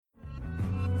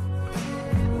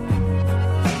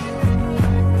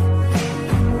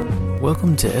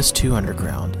Welcome to S2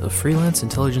 Underground, a freelance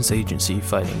intelligence agency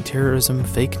fighting terrorism,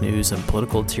 fake news, and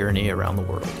political tyranny around the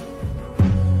world.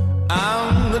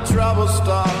 I'm the trouble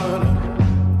starter,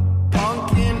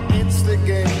 pumpkin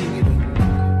instigator.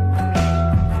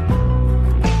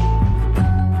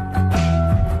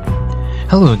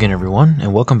 Hello again, everyone,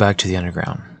 and welcome back to the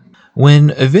Underground. When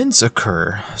events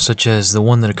occur, such as the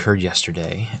one that occurred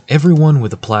yesterday, everyone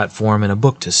with a platform and a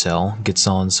book to sell gets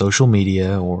on social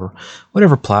media or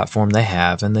whatever platform they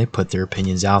have and they put their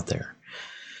opinions out there.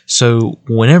 So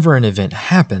whenever an event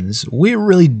happens, we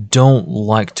really don't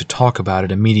like to talk about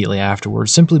it immediately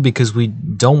afterwards simply because we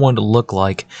don't want to look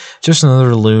like just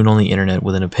another loon on the internet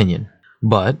with an opinion.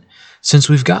 But since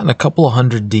we've gotten a couple of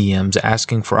hundred DMs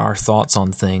asking for our thoughts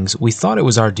on things, we thought it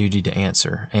was our duty to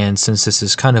answer. And since this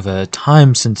is kind of a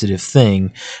time-sensitive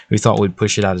thing, we thought we'd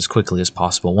push it out as quickly as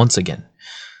possible once again.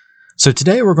 So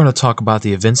today we're going to talk about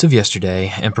the events of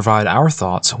yesterday and provide our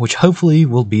thoughts, which hopefully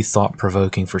will be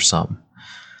thought-provoking for some.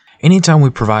 Anytime we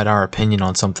provide our opinion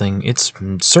on something, it's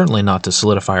certainly not to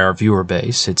solidify our viewer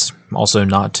base. It's also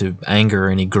not to anger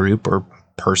any group or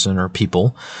person or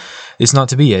people. It's not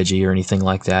to be edgy or anything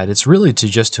like that. It's really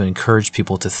just to encourage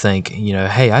people to think,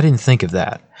 hey, I didn't think of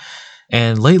that.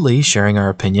 And lately, sharing our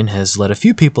opinion has let a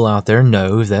few people out there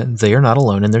know that they are not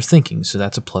alone in their thinking, so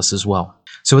that's a plus as well.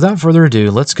 So without further ado,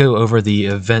 let's go over the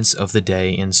events of the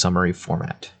day in summary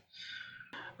format.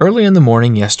 Early in the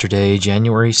morning yesterday,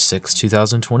 January 6,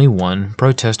 2021,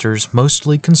 protesters,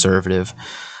 mostly conservative,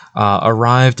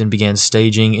 arrived and began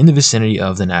staging in the vicinity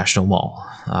of the National Mall.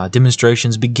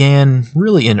 Demonstrations began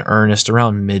really in earnest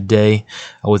around midday,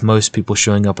 with most people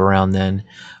showing up around then,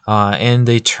 and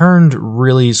they turned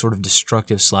really sort of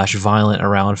destructive / violent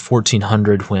around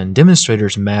 1400 when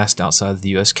demonstrators massed outside the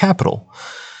U.S. Capitol.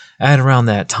 At around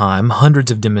that time,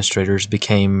 hundreds of demonstrators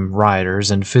became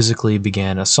rioters and physically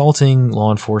began assaulting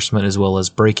law enforcement as well as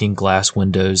breaking glass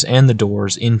windows and the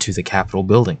doors into the Capitol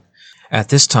building. At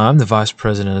this time, the Vice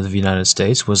President of the United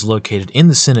States was located in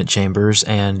the Senate chambers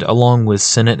and, along with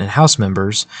Senate and House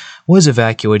members, was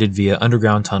evacuated via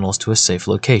underground tunnels to a safe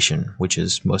location, which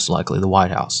is most likely the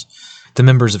White House. The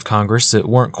members of Congress that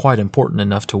weren't quite important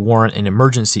enough to warrant an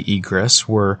emergency egress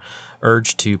were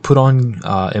urged to put on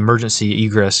emergency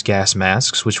egress gas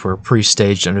masks, which were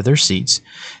pre-staged under their seats,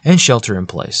 and shelter in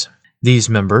place. These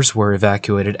members were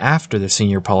evacuated after the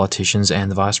senior politicians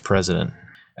and the Vice President.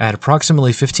 At approximately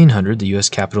 1500, the U.S.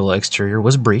 Capitol exterior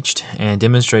was breached, and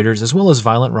demonstrators as well as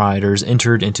violent rioters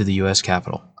entered into the U.S.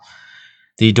 Capitol.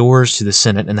 The doors to the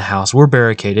Senate and the House were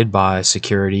barricaded by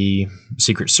security,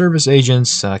 Secret Service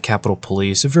agents, Capitol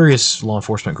Police, various law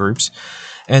enforcement groups,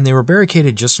 and they were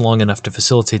barricaded just long enough to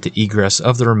facilitate the egress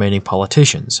of the remaining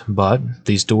politicians, but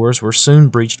these doors were soon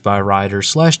breached by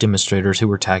rioters / demonstrators who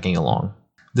were tagging along.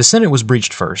 The Senate was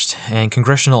breached first, and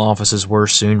congressional offices were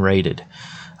soon raided.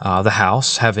 The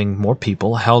House, having more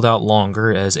people, held out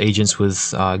longer as agents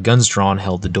with guns drawn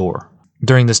held the door.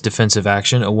 During this defensive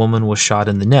action, a woman was shot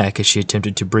in the neck as she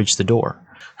attempted to breach the door.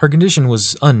 Her condition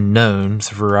was unknown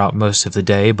throughout most of the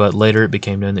day, but later it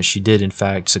became known that she did in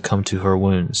fact succumb to her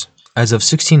wounds. As of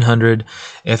 1600,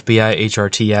 FBI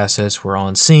HRT assets were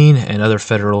on scene, and other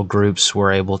federal groups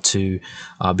were able to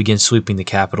begin sweeping the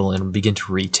Capitol and begin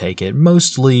to retake it,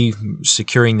 mostly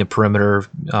securing the perimeter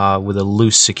with a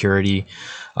loose security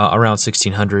around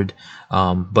 1600,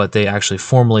 but they actually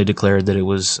formally declared that it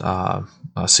was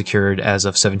secured as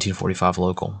of 1745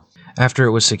 local. After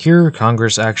it was secure,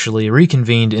 Congress actually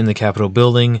reconvened in the Capitol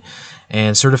building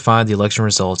and certified the election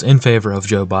results in favor of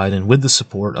Joe Biden with the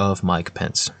support of Mike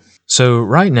Pence. So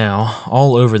right now,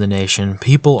 all over the nation,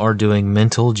 people are doing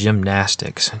mental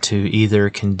gymnastics to either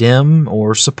condemn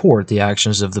or support the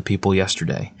actions of the people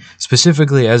yesterday,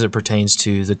 specifically as it pertains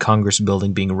to the Congress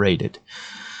building being raided.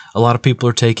 A lot of people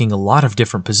are taking a lot of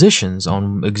different positions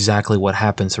on exactly what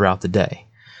happened throughout the day.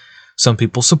 Some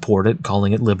people support it,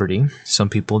 calling it liberty. Some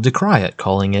people decry it,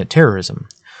 calling it terrorism.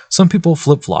 Some people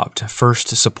flip-flopped, first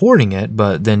supporting it,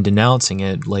 but then denouncing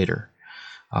it later.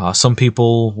 Some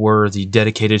people were the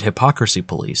dedicated hypocrisy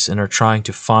police and are trying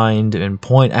to find and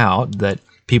point out that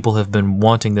people have been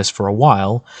wanting this for a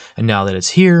while, and now that it's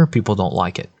here, people don't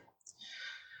like it.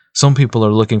 Some people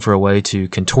are looking for a way to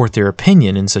contort their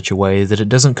opinion in such a way that it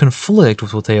doesn't conflict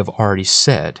with what they have already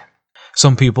said.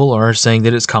 Some people are saying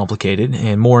that it's complicated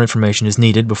and more information is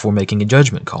needed before making a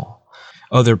judgment call.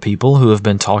 Other people who have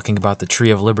been talking about the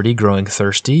tree of liberty growing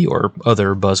thirsty or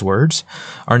other buzzwords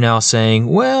are now saying,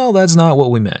 well, that's not what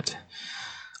we meant.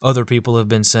 Other people have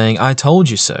been saying, I told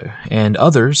you so, and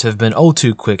others have been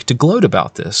too quick to gloat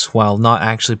about this, while not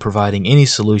actually providing any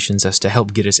solutions as to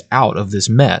help get us out of this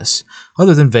mess,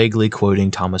 other than vaguely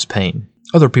quoting Thomas Paine.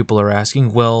 Other people are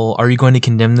asking, well, are you going to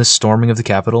condemn this storming of the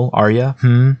Capitol? Are ya?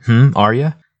 Are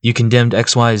ya? You condemned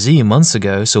XYZ months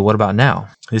ago, so what about now?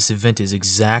 This event is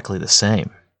exactly the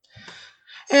same.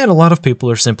 And a lot of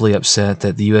people are simply upset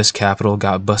that the U.S. Capitol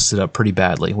got busted up pretty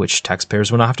badly, which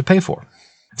taxpayers will not have to pay for.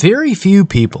 Very few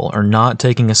people are not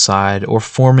taking a side or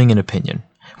forming an opinion,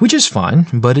 which is fine,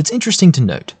 but it's interesting to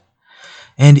note.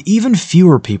 And even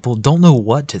fewer people don't know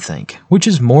what to think, which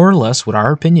is more or less what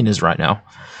our opinion is right now.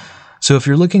 So if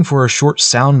you're looking for a short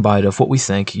soundbite of what we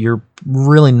think, you're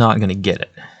really not going to get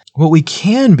it. What we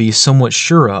can be somewhat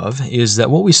sure of is that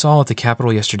what we saw at the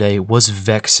Capitol yesterday was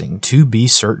vexing, to be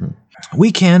certain.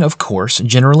 We can, of course,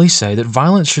 generally say that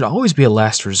violence should always be a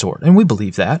last resort, and we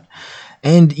believe that.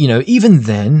 And, even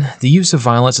then, the use of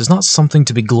violence is not something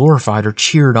to be glorified or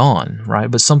cheered on, right?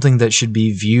 But something that should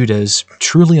be viewed as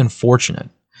truly unfortunate.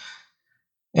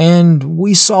 And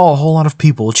we saw a whole lot of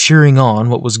people cheering on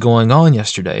what was going on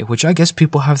yesterday, which I guess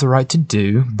people have the right to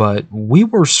do, but we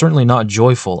were certainly not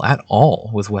joyful at all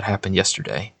with what happened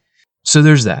yesterday. So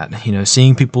there's that,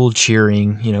 seeing people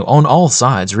cheering, on all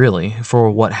sides, really,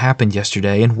 for what happened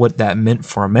yesterday and what that meant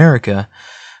for America.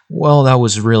 Well, that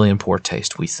was really in poor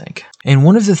taste, we think. And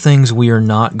one of the things we are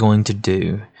not going to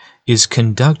do is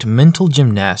conduct mental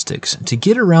gymnastics to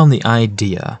get around the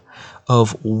idea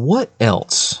of what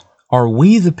else are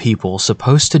we the people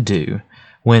supposed to do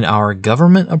when our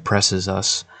government oppresses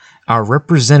us, our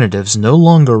representatives no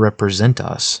longer represent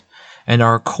us, and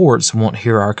our courts won't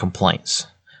hear our complaints?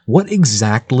 What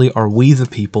exactly are we the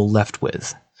people left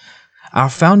with? Our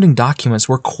founding documents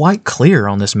were quite clear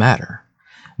on this matter.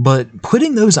 But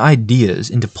putting those ideas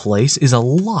into place is a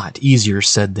lot easier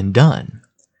said than done.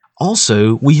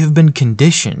 Also, we have been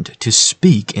conditioned to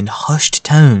speak in hushed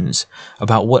tones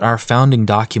about what our founding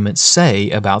documents say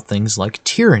about things like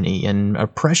tyranny and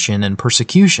oppression and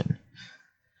persecution.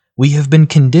 We have been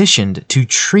conditioned to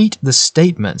treat the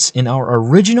statements in our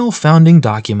original founding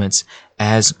documents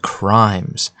as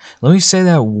crimes. Let me say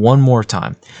that one more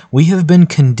time. We have been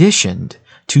conditioned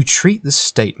to treat the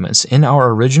statements in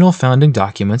our original founding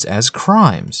documents as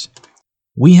crimes.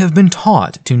 We have been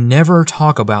taught to never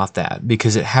talk about that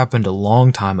because it happened a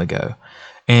long time ago,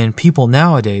 and people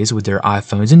nowadays with their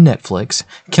iPhones and Netflix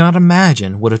cannot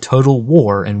imagine what a total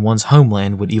war in one's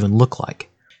homeland would even look like.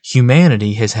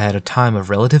 Humanity has had a time of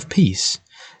relative peace,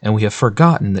 and we have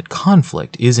forgotten that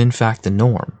conflict is in fact the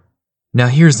norm. Now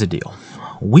here's the deal.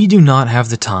 We do not have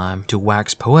the time to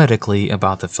wax poetically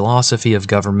about the philosophy of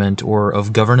government or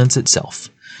of governance itself.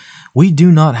 We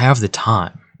do not have the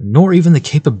time, nor even the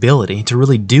capability to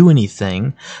really do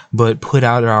anything but put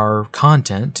out our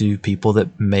content to people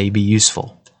that may be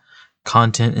useful.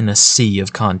 Content in a sea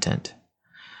of content.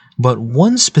 But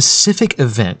one specific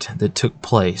event that took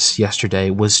place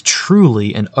yesterday was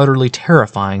truly and utterly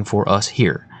terrifying for us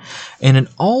here. And it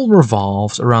all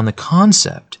revolves around the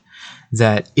concept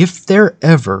that if there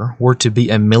ever were to be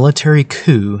a military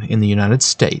coup in the United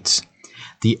States,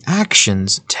 the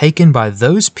actions taken by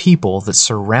those people that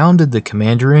surrounded the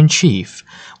commander-in-chief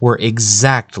were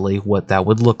exactly what that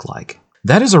would look like.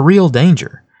 That is a real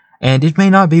danger, and it may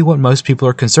not be what most people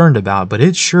are concerned about, but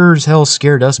it sure as hell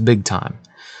scared us big time.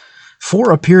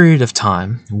 For a period of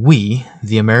time, we,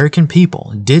 the American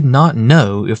people, did not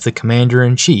know if the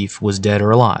commander-in-chief was dead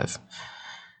or alive.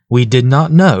 We did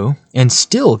not know, and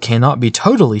still cannot be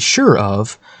totally sure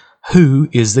of, who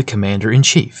is the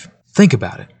commander-in-chief. Think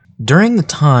about it. During the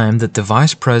time that the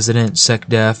Vice President,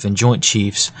 SecDef, and Joint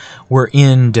Chiefs were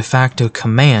in de facto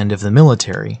command of the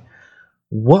military,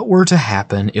 what were to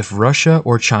happen if Russia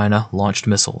or China launched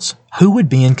missiles? Who would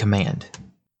be in command?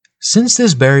 Since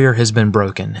this barrier has been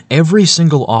broken, every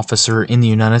single officer in the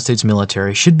United States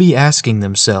military should be asking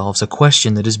themselves a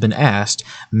question that has been asked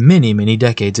many, many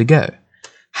decades ago.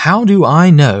 How do I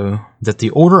know that the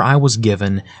order I was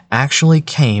given actually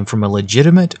came from a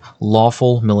legitimate,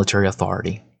 lawful military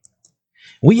authority?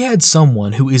 We had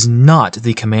someone who is not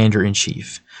the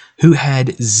commander-in-chief, who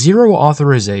had zero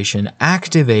authorization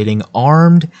activating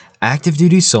armed,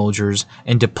 active-duty soldiers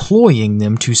and deploying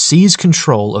them to seize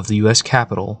control of the U.S.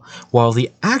 Capitol, while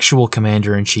the actual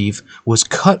commander-in-chief was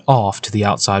cut off to the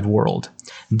outside world.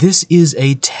 This is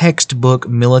a textbook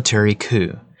military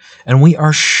coup. And we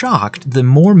are shocked that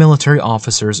more military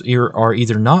officers are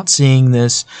either not seeing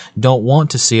this, don't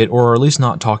want to see it, or at least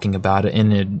not talking about it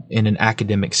in an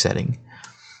academic setting.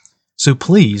 So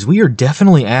please, we are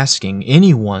definitely asking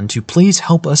anyone to please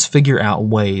help us figure out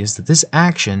ways that this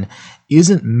action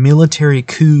isn't military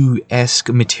coup-esque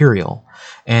material,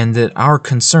 and that our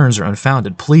concerns are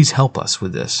unfounded. Please help us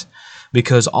with this,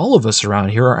 because all of us around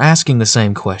here are asking the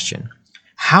same question.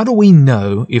 How do we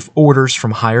know if orders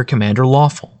from higher command are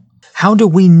lawful? How do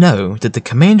we know that the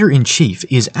commander-in-chief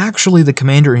is actually the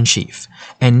commander-in-chief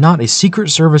and not a Secret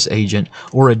Service agent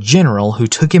or a general who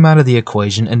took him out of the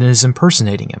equation and is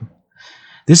impersonating him?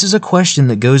 This is a question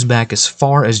that goes back as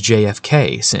far as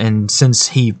JFK, and since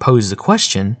he posed the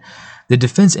question, the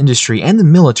defense industry and the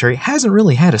military hasn't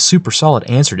really had a super solid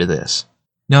answer to this.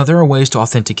 Now, there are ways to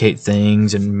authenticate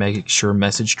things and make sure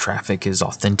message traffic is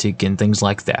authentic and things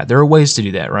like that. There are ways to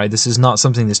do that, right? This is not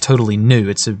something that's totally new.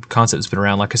 It's a concept that's been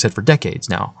around, like I said, for decades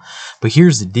now. But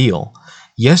here's the deal.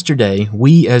 Yesterday,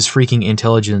 we as freaking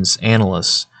intelligence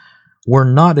analysts were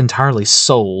not entirely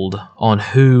sold on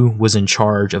who was in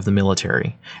charge of the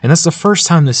military. And that's the first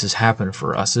time this has happened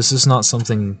for us. This is not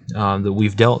something that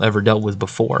we've ever dealt with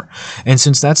before. And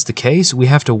since that's the case, we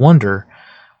have to wonder,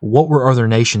 what were other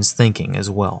nations thinking as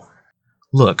well?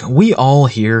 Look, we all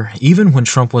here, even when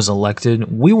Trump was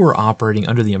elected, we were operating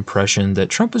under the impression that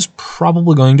Trump is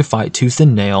probably going to fight tooth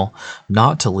and nail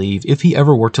not to leave if he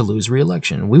ever were to lose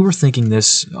re-election. We were thinking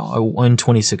this in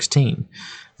 2016.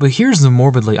 But here's the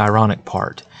morbidly ironic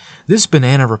part. This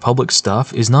banana republic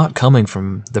stuff is not coming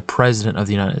from the President of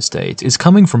the United States. It's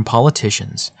coming from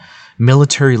politicians,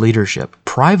 military leadership,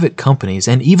 private companies,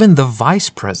 and even the Vice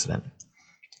President.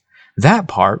 That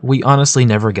part we honestly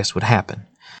never guessed would happen.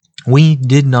 We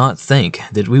did not think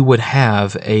that we would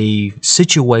have a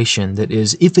situation that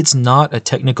is, if it's not a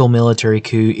technical military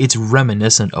coup, it's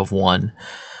reminiscent of one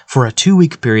for a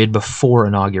 2-week period before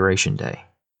Inauguration Day.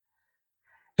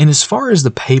 And as far as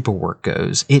the paperwork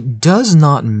goes, it does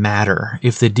not matter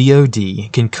if the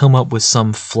DoD can come up with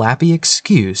some flappy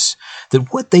excuse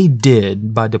that what they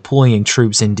did by deploying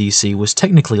troops in DC was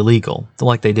technically illegal,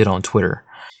 like they did on Twitter.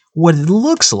 What it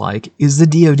looks like is the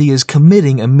DoD is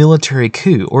committing a military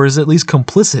coup, or is at least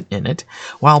complicit in it,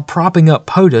 while propping up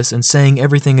POTUS and saying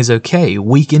everything is okay,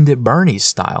 Weekend at Bernie's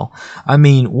style. I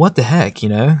mean, what the heck, you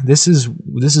know? This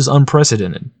is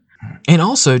unprecedented. And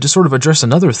also, to sort of address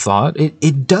another thought,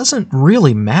 it doesn't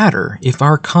really matter if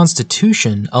our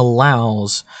Constitution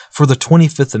allows for the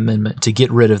 25th Amendment to get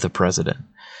rid of the president.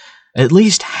 At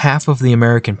least half of the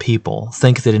American people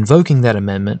think that invoking that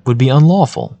amendment would be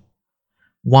unlawful.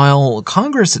 While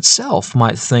Congress itself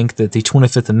might think that the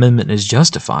 25th Amendment is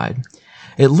justified,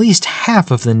 at least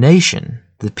half of the nation,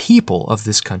 the people of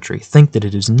this country, think that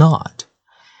it is not.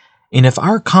 And if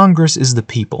our Congress is the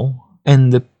people,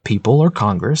 and the people are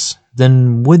Congress,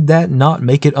 then would that not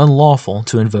make it unlawful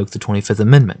to invoke the 25th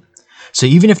Amendment? So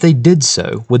even if they did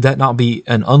so, would that not be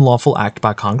an unlawful act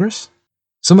by Congress?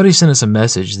 Somebody sent us a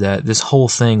message that this whole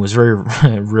thing was very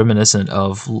reminiscent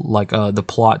of the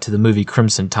plot to the movie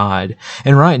Crimson Tide,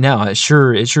 and right now it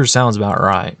sure sounds about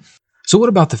right. So what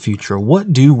about the future?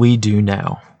 What do we do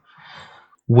now?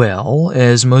 Well,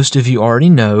 as most of you already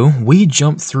know, we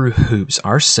jump through hoops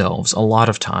ourselves a lot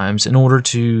of times in order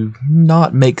to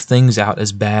not make things out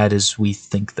as bad as we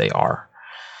think they are.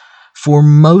 For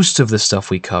most of the stuff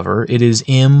we cover, it is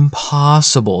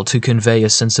impossible to convey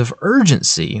a sense of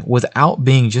urgency without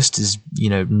being just as,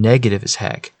 negative as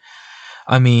heck.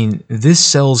 I mean, this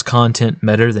sells content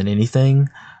better than anything,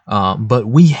 but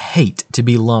we hate to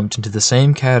be lumped into the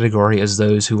same category as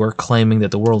those who are claiming that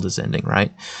the world is ending,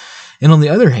 right? And on the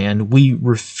other hand, we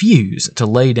refuse to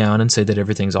lay down and say that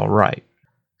everything's all right.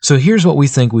 So here's what we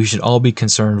think we should all be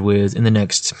concerned with in the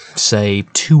next, say,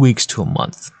 2 weeks to a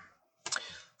month.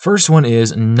 First one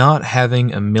is not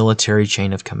having a military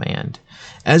chain of command.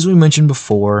 As we mentioned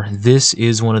before, this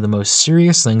is one of the most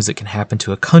serious things that can happen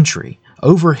to a country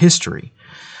over history.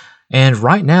 And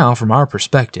right now, from our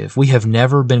perspective, we have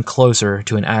never been closer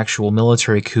to an actual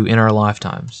military coup in our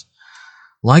lifetimes.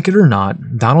 Like it or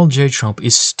not, Donald J. Trump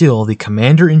is still the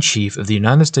Commander-in-Chief of the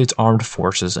United States Armed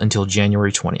Forces until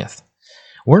January 20th.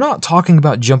 We're not talking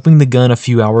about jumping the gun a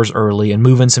few hours early and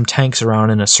moving some tanks around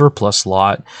in a surplus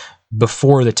lot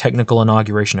before the technical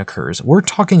inauguration occurs. We're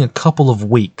talking a couple of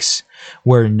weeks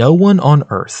where no one on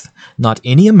Earth, not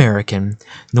any American,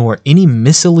 nor any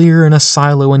missileer in a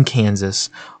silo in Kansas,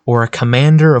 or a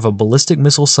commander of a ballistic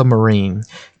missile submarine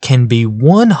can be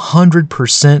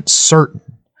 100% certain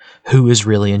who is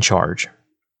really in charge.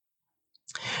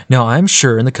 Now, I'm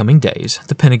sure in the coming days,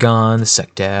 the Pentagon, the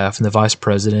SecDef, and the Vice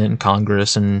President, and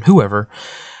Congress, and whoever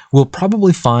will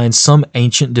probably find some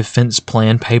ancient defense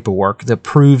plan paperwork that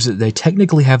proves that they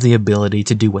technically have the ability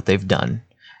to do what they've done,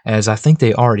 as I think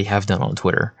they already have done on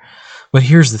Twitter. But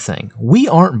here's the thing. We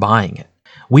aren't buying it.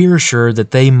 We are sure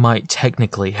that they might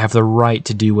technically have the right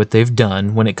to do what they've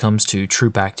done when it comes to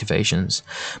troop activations.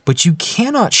 But you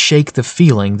cannot shake the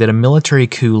feeling that a military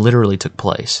coup literally took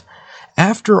place.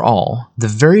 After all, the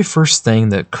very first thing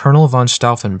that Colonel von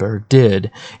Stauffenberg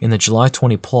did in the July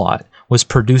 20 plot was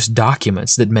produce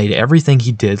documents that made everything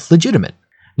he did legitimate.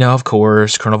 Now, of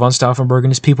course, Colonel von Stauffenberg and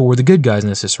his people were the good guys in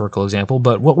this historical example,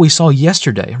 but what we saw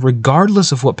yesterday,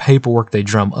 regardless of what paperwork they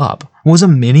drum up, was a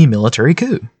mini military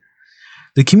coup.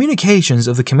 The communications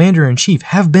of the commander-in-chief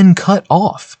have been cut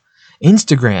off.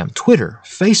 Instagram, Twitter,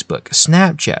 Facebook,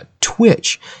 Snapchat,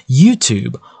 Twitch,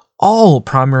 YouTube, all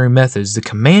primary methods the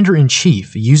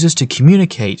commander-in-chief uses to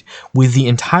communicate with the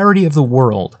entirety of the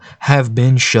world have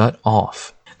been shut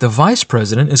off. The vice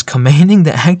president is commanding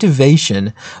the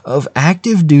activation of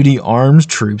active-duty armed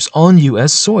troops on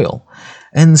U.S. soil,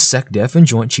 and SecDef and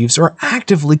Joint Chiefs are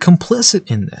actively complicit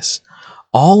in this,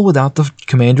 all without the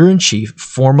commander-in-chief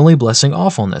formally blessing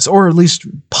off on this, or at least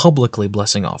publicly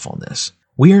blessing off on this.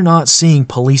 We are not seeing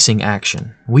policing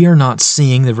action. We are not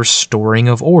seeing the restoring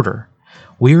of order.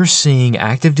 We are seeing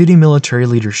active-duty military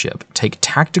leadership take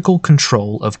tactical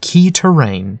control of key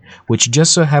terrain, which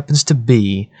just so happens to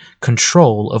be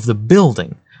control of the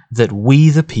building that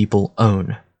we the people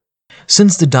own.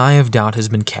 Since the die of doubt has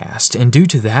been cast, and due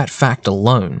to that fact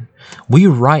alone, we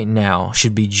right now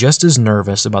should be just as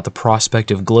nervous about the prospect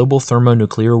of global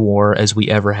thermonuclear war as we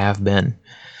ever have been.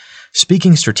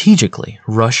 Speaking strategically,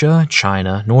 Russia,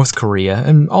 China, North Korea,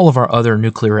 and all of our other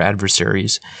nuclear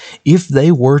adversaries, if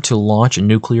they were to launch a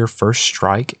nuclear first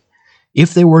strike,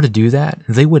 if they were to do that,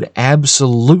 they would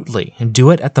absolutely do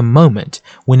it at the moment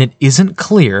when it isn't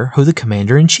clear who the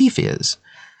commander-in-chief is.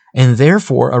 And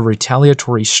therefore, a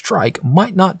retaliatory strike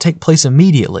might not take place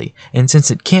immediately, and since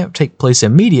it can't take place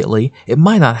immediately, it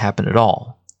might not happen at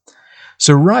all.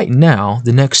 So right now,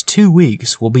 the next 2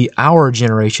 weeks will be our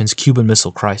generation's Cuban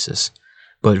Missile Crisis,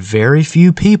 but very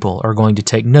few people are going to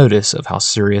take notice of how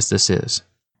serious this is.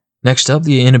 Next up,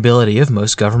 the inability of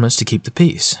most governments to keep the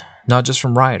peace, not just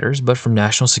from rioters, but from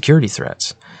national security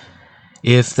threats.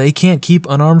 If they can't keep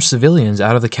unarmed civilians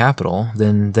out of the Capitol,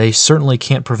 then they certainly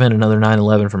can't prevent another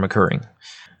 9/11 from occurring.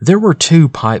 There were 2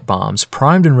 pipe bombs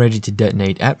primed and ready to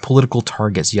detonate at political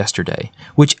targets yesterday,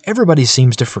 which everybody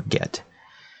seems to forget.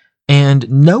 And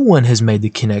no one has made the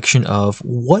connection of,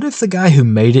 what if the guy who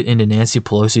made it into Nancy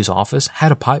Pelosi's office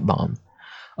had a pipe bomb?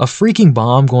 A freaking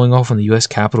bomb going off in the U.S.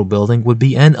 Capitol building would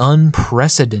be an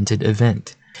unprecedented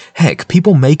event. Heck,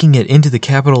 people making it into the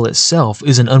Capitol itself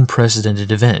is an unprecedented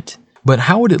event. But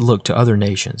how would it look to other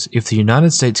nations if the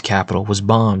United States Capitol was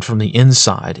bombed from the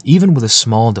inside, even with a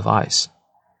small device?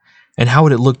 And how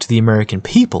would it look to the American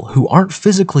people who aren't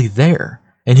physically there,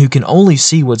 and who can only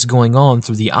see what's going on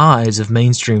through the eyes of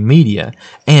mainstream media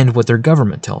and what their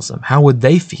government tells them? How would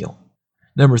they feel?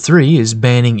 Number 3 is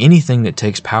banning anything that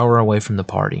takes power away from the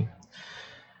party.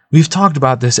 We've talked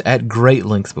about this at great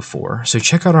length before, so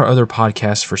check out our other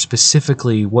podcasts for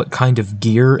specifically what kind of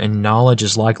gear and knowledge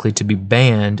is likely to be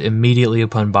banned immediately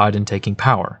upon Biden taking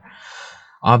power.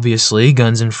 Obviously,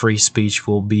 guns and free speech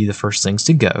will be the first things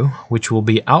to go, which will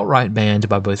be outright banned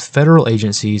by both federal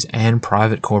agencies and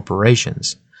private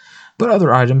corporations. But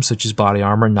other items such as body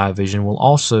armor and night vision will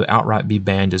also outright be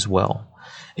banned as well.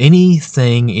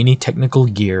 Anything, any technical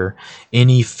gear,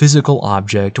 any physical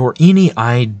object, or any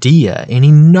idea, any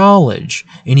knowledge,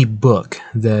 any book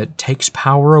that takes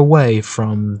power away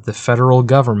from the federal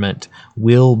government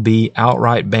will be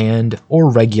outright banned or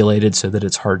regulated so that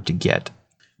it's hard to get.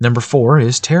 Number 4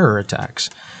 is terror attacks.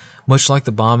 Much like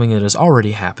the bombing that has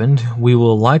already happened, we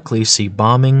will likely see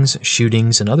bombings,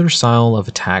 shootings, and other style of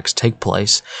attacks take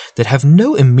place that have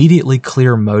no immediately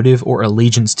clear motive or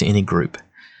allegiance to any group.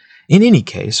 In any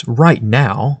case, right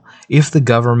now, if the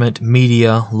government,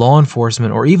 media, law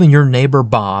enforcement, or even your neighbor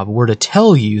Bob were to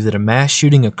tell you that a mass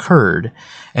shooting occurred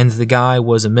and the guy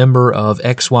was a member of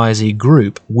XYZ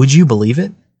group, would you believe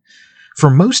it?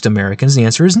 For most Americans, the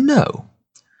answer is no.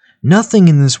 Nothing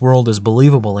in this world is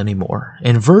believable anymore,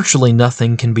 and virtually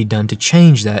nothing can be done to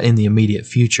change that in the immediate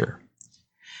future.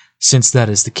 Since that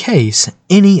is the case,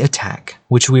 any attack,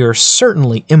 which we are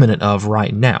certainly imminent of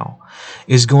right now,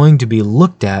 is going to be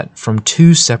looked at from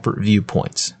 2 separate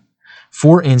viewpoints.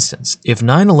 For instance, if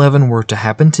 9/11 were to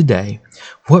happen today,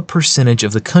 what percentage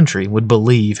of the country would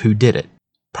believe who did it?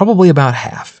 Probably about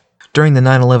half. During the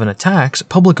 9/11 attacks,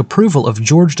 public approval of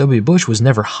George W. Bush was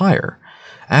never higher.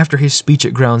 After his speech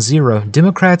at Ground Zero,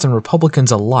 Democrats and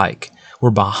Republicans alike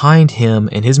were behind him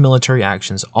and his military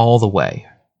actions all the way.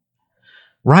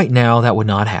 Right now, that would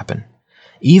not happen.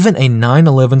 Even a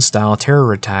 9/11-style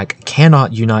terror attack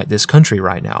cannot unite this country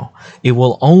right now. It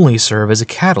will only serve as a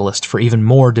catalyst for even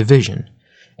more division,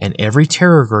 and every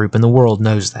terror group in the world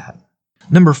knows that.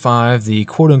 Number 5, the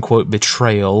quote-unquote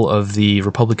betrayal of the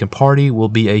Republican Party will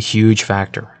be a huge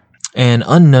factor. An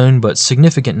unknown but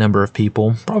significant number of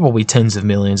people, probably tens of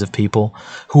millions of people,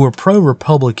 who were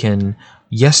pro-Republican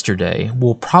yesterday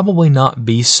will probably not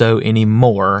be so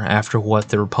anymore after what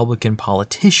the Republican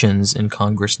politicians in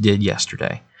Congress did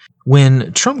yesterday.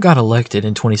 When Trump got elected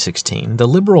in 2016, the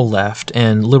liberal left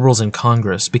and liberals in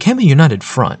Congress became a united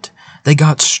front. They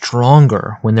got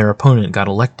stronger when their opponent got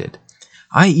elected.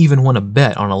 I even won a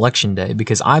bet on Election Day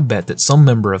because I bet that some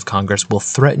member of Congress will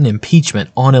threaten impeachment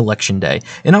on Election Day,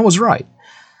 and I was right.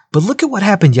 But look at what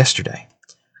happened yesterday.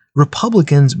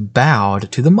 Republicans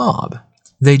bowed to the mob.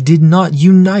 They did not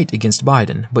unite against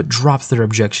Biden, but dropped their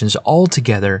objections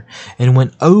altogether and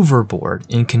went overboard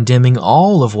in condemning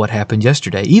all of what happened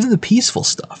yesterday, even the peaceful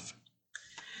stuff.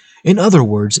 In other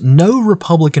words, no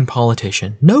Republican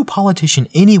politician, no politician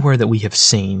anywhere that we have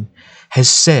seen, has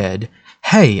said,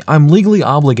 hey, I'm legally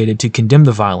obligated to condemn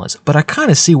the violence, but I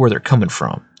kind of see where they're coming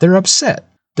from. They're upset.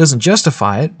 Doesn't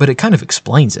justify it, but it kind of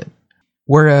explains it.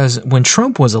 Whereas when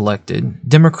Trump was elected,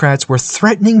 Democrats were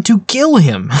threatening to kill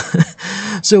him.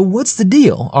 So what's the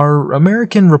deal? Are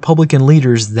American Republican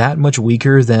leaders that much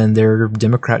weaker than their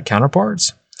Democrat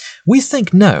counterparts? We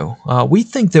think no. We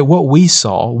think that what we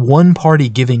saw, one party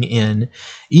giving in,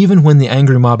 even when the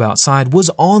angry mob outside was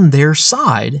on their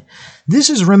side, this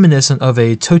is reminiscent of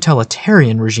a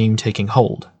totalitarian regime taking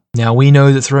hold. Now, we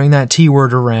know that throwing that T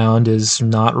word around is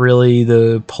not really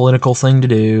the political thing to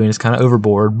do, and it's kind of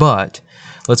overboard, but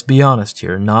let's be honest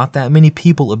here, not that many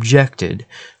people objected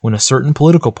when a certain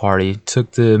political party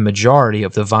took the majority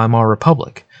of the Weimar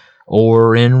Republic,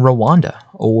 or in Rwanda,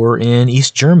 or in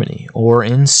East Germany, or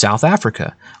in South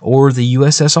Africa, or the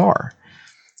USSR.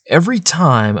 Every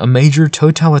time a major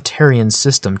totalitarian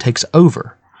system takes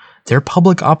over, their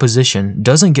public opposition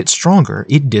doesn't get stronger,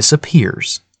 it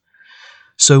disappears.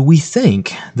 So we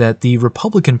think that the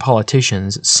Republican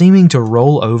politicians seeming to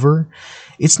roll over,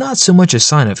 it's not so much a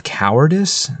sign of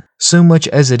cowardice, so much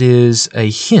as it is a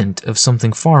hint of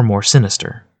something far more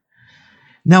sinister.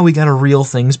 Now we gotta reel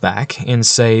things back and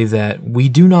say that we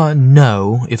do not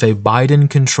know if a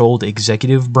Biden-controlled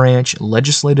executive branch,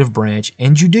 legislative branch,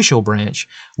 and judicial branch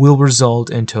will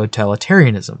result in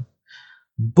totalitarianism.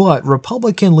 But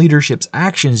Republican leadership's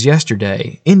actions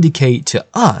yesterday indicate to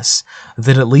us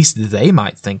that at least they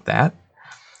might think that.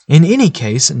 In any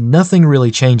case, nothing really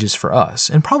changes for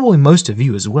us, and probably most of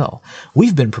you as well.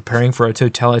 We've been preparing for a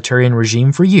totalitarian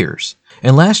regime for years,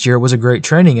 and last year was a great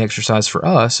training exercise for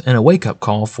us and a wake-up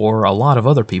call for a lot of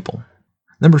other people.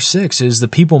 Number 6 is the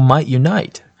people might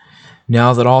unite.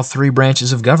 Now that all 3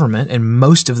 branches of government and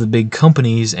most of the big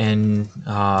companies and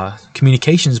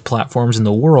communications platforms in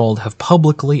the world have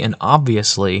publicly and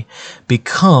obviously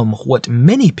become what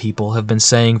many people have been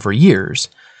saying for years,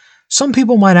 some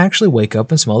people might actually wake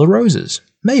up and smell the roses.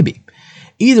 Maybe.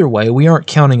 Either way, we aren't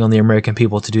counting on the American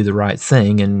people to do the right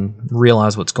thing and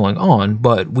realize what's going on,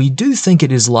 but we do think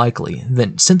it is likely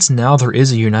that since now there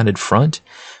is a united front,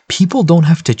 people don't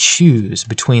have to choose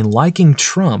between liking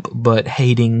Trump but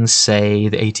hating, say,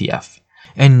 the ATF.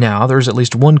 And now there's at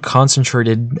least one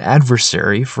concentrated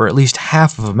adversary for at least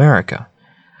half of America.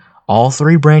 All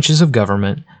 3 branches of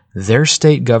government, their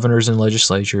state governors and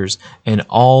legislatures, and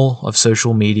all of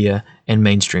social media and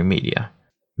mainstream media.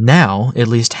 Now, at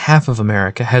least half of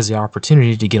America has the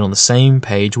opportunity to get on the same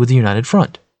page with the United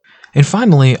Front. And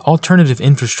finally, alternative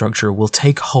infrastructure will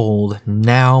take hold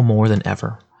now more than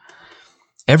ever.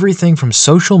 Everything from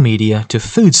social media to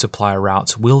food supply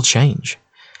routes will change.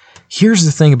 Here's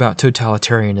the thing about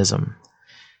totalitarianism.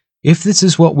 If this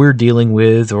is what we're dealing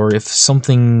with, or if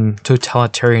something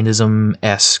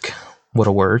totalitarianism-esque, what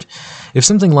a word, if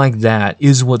something like that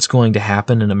is what's going to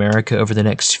happen in America over the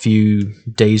next few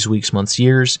days, weeks, months,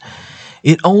 years,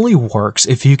 it only works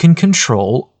if you can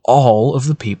control all of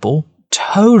the people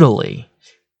totally.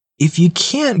 If you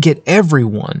can't get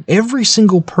everyone, every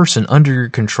single person under your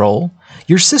control,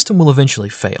 your system will eventually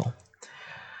fail.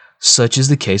 Such is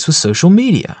the case with social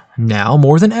media. Now,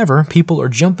 more than ever, people are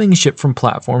jumping ship from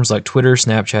platforms like Twitter,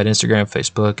 Snapchat, Instagram,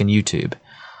 Facebook, and YouTube.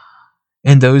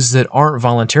 And those that aren't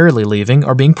voluntarily leaving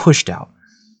are being pushed out.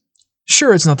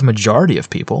 Sure, it's not the majority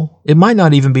of people. It might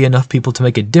not even be enough people to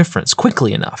make a difference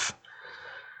quickly enough.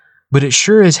 But it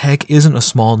sure as heck isn't a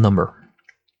small number.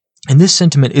 And this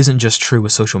sentiment isn't just true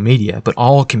with social media, but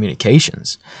all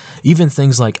communications. Even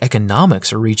things like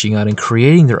economics are reaching out and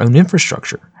creating their own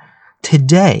infrastructure.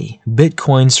 Today,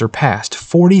 Bitcoin surpassed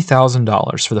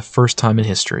 $40,000 for the first time in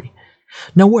history.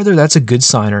 Now, whether that's a good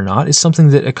sign or not is something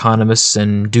that economists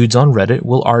and dudes on Reddit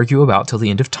will argue about till the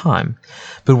end of time.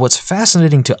 But what's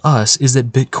fascinating to us is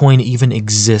that Bitcoin even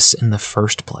exists in the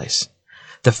first place.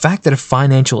 The fact that a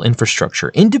financial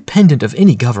infrastructure, independent of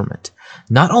any government,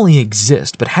 not only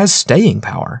exists but has staying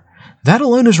power, that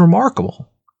alone is remarkable.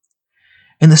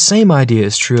 And the same idea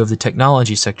is true of the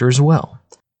technology sector as well.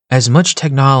 As much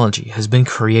technology has been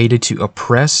created to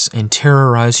oppress and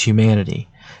terrorize humanity,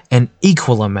 an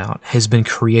equal amount has been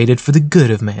created for the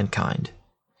good of mankind.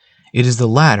 It is the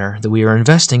latter that we are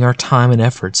investing our time and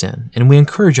efforts in, and we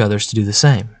encourage others to do the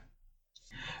same.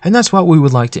 And that's what we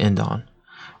would like to end on.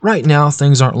 Right now,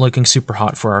 things aren't looking super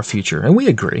hot for our future, and we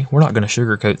agree. We're not going to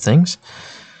sugarcoat things.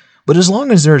 But as long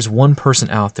as there is one person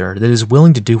out there that is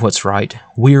willing to do what's right,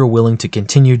 we are willing to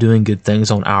continue doing good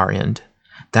things on our end.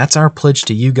 That's our pledge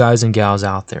to you guys and gals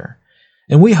out there.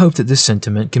 And we hope that this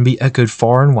sentiment can be echoed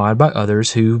far and wide by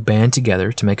others who band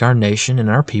together to make our nation and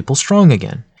our people strong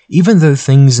again. Even though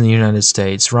things in the United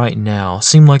States right now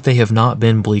seem like they have not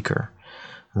been bleaker,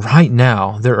 right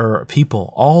now there are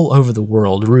people all over the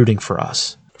world rooting for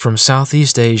us. From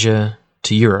Southeast Asia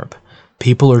to Europe,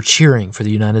 people are cheering for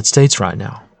the United States right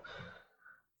now.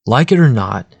 Like it or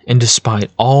not, and despite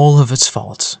all of its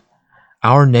faults,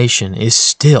 our nation is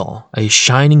still a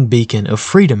shining beacon of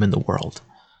freedom in the world.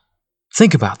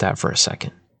 Think about that for a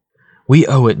second. We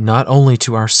owe it not only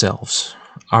to ourselves,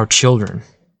 our children,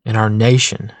 and our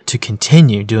nation to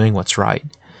continue doing what's right,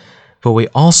 but we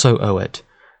also owe it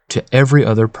to every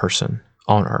other person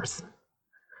on earth.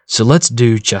 So let's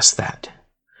do just that.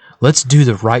 Let's do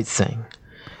the right thing.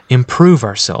 Improve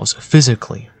ourselves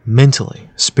physically, mentally,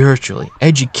 spiritually,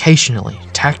 educationally,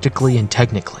 tactically, and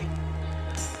technically.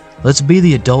 Let's be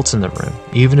the adults in the room,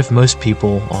 even if most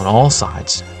people on all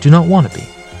sides do not want to be.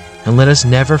 And let us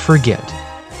never forget,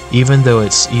 even though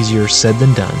it's easier said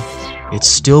than done, it's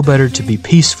still better to be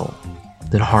peaceful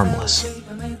than harmless.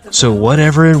 So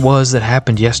whatever it was that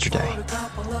happened yesterday,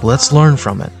 let's learn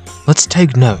from it, let's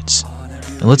take notes,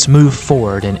 and let's move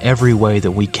forward in every way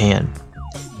that we can.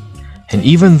 And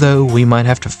even though we might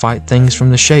have to fight things from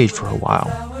the shade for a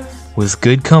while, with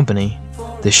good company,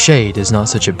 the shade is not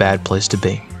such a bad place to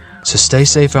be. So stay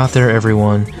safe out there,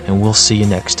 everyone, and we'll see you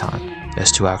next time.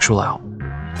 S2Actual out.